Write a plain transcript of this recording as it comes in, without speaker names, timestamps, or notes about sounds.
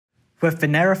With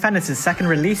Vinera Fennes' second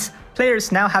release,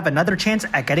 players now have another chance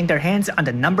at getting their hands on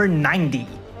the number 90.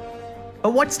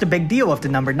 But what's the big deal of the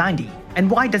number 90,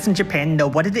 and why doesn't Japan know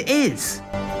what it is?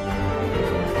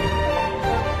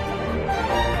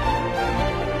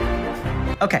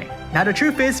 Okay, now the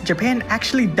truth is, Japan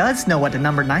actually does know what the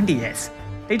number 90 is.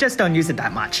 They just don't use it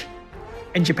that much.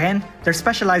 In Japan, their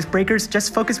specialized breakers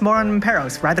just focus more on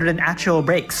imperos rather than actual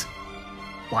breaks.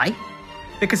 Why?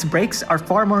 Because breaks are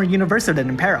far more universal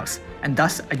than imperos, and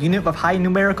thus a unit with high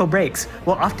numerical breaks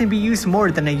will often be used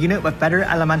more than a unit with better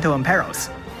elemental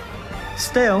imperos.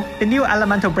 Still, the new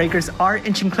elemental breakers are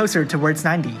inching closer towards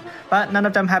 90, but none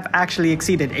of them have actually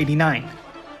exceeded 89.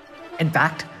 In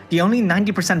fact, the only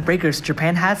 90% breakers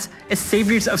Japan has is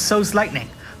Saviors of Soul's Lightning,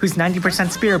 whose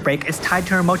 90% Spirit Break is tied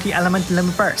to her multi-element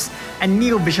Limit Burst, and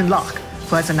Neo Vision Lock,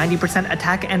 who has a 90%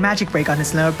 attack and magic break on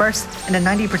his Limit Burst and a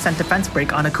 90% defense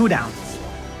break on a cooldown.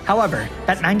 However,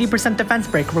 that 90% defense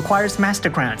break requires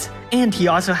Master Crowns, and he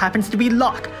also happens to be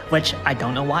Lock, which I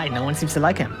don't know why no one seems to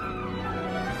like him.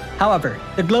 However,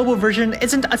 the global version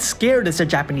isn't as scared as the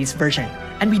Japanese version,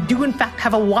 and we do in fact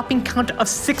have a whopping count of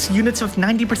 6 units with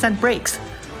 90% breaks,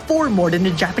 4 more than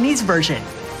the Japanese version.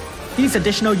 These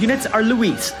additional units are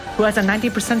Luis, who has a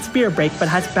 90% Spirit Break but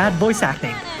has bad voice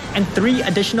acting, and 3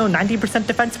 additional 90%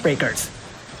 defense breakers.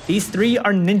 These 3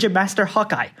 are Ninja Master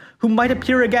Hawkeye, who might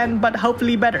appear again but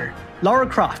hopefully better, Lara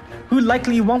Croft, who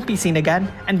likely won't be seen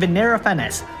again, and Vinera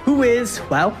Fennes, who is,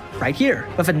 well, right here,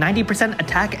 with a 90%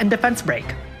 attack and defense break.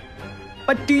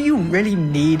 But do you really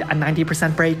need a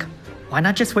 90% break? Why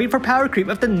not just wait for power creep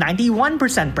with the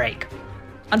 91% break?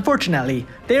 Unfortunately,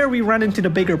 there we run into the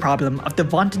bigger problem of the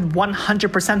vaunted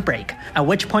 100% break, at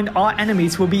which point all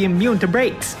enemies will be immune to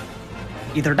breaks.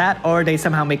 Either that or they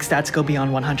somehow make stats go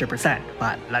beyond 100%,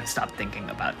 but let's stop thinking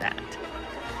about that.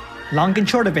 Long and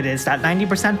short of it is that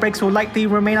 90% breaks will likely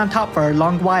remain on top for a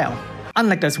long while,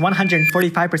 unlike those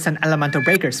 145% elemental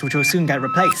breakers which will soon get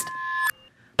replaced.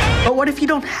 But what if you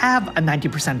don't have a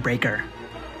 90% breaker?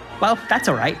 Well, that's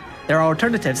alright. There are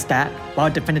alternatives that, while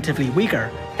definitively weaker,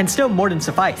 can still more than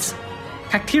suffice.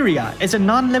 Cacteria is a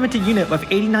non-limited unit with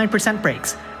 89%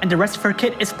 breaks, and the rest of her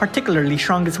kit is particularly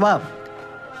strong as well.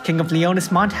 King of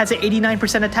Leonis Mont has an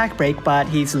 89% attack break, but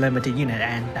he's a limited unit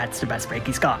and that's the best break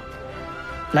he's got.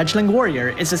 Fledgling Warrior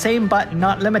is the same but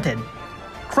not limited.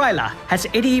 Kryla has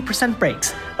 88%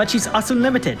 breaks, but she's also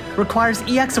limited, requires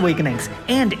EX Awakenings,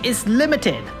 and is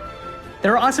limited.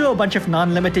 There are also a bunch of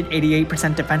non-limited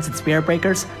 88% defense and Spirit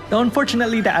Breakers, though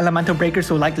unfortunately the Elemental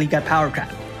Breakers will likely get power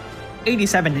crap.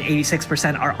 87 and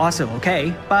 86% are also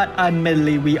okay, but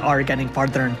admittedly we are getting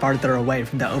farther and farther away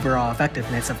from the overall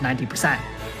effectiveness of 90%.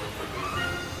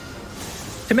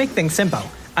 To make things simple,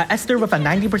 a Esther with a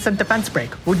 90% defense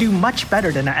break will do much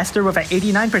better than a Esther with an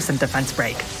 89% defense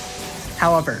break.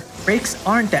 However, breaks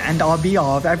aren't the end-all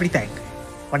be-all of everything.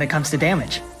 When it comes to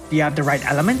damage, do you have the right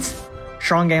elements?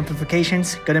 Strong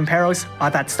amplifications, good imperos,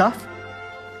 all that stuff?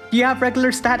 Do you have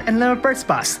regular stat and limit burst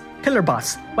buffs, pillar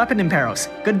buffs, weapon imperos,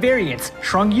 good variants,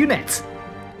 strong units?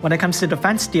 When it comes to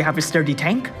defense, do you have a sturdy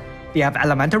tank? Do you have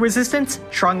elemental resistance,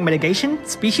 strong mitigation,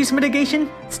 species mitigation,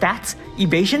 stats,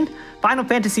 evasion? Final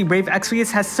Fantasy Brave Exvius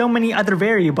has so many other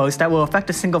variables that will affect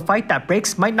a single fight that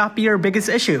breaks might not be your biggest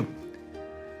issue.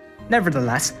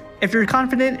 Nevertheless, if you're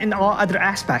confident in all other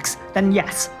aspects, then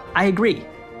yes, I agree.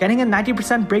 Getting a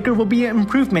 90% breaker will be an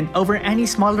improvement over any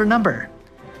smaller number.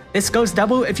 This goes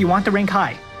double if you want to rank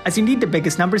high, as you need the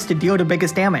biggest numbers to deal the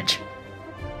biggest damage.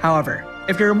 However,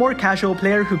 if you're a more casual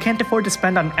player who can't afford to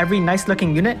spend on every nice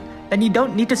looking unit, then you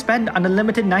don't need to spend on a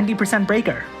limited 90%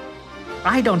 breaker.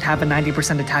 I don't have a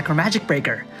 90% attack or magic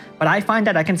breaker, but I find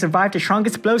that I can survive the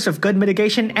strongest blows of good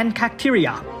mitigation and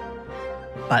Cacteria.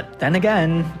 But then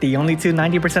again, the only 2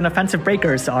 90% offensive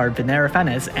breakers are Vinera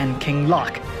Fennes and King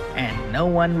Locke, and no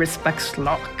one respects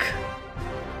Locke.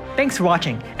 Thanks for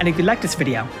watching, and if you liked this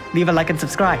video, leave a like and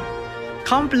subscribe.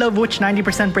 Comment below which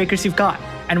 90% breakers you've got,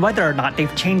 and whether or not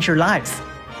they've changed your lives.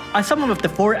 As someone with the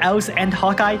 4 L's and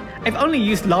Hawkeye, I've only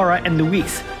used Lara and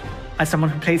Luis. As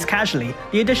someone who plays casually,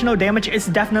 the additional damage is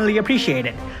definitely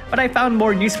appreciated, but I found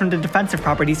more use from the defensive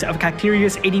properties of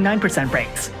Cacteria's 89%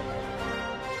 breaks.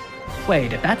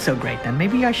 Wait, if that's so great, then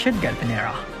maybe I should get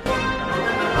Vinera.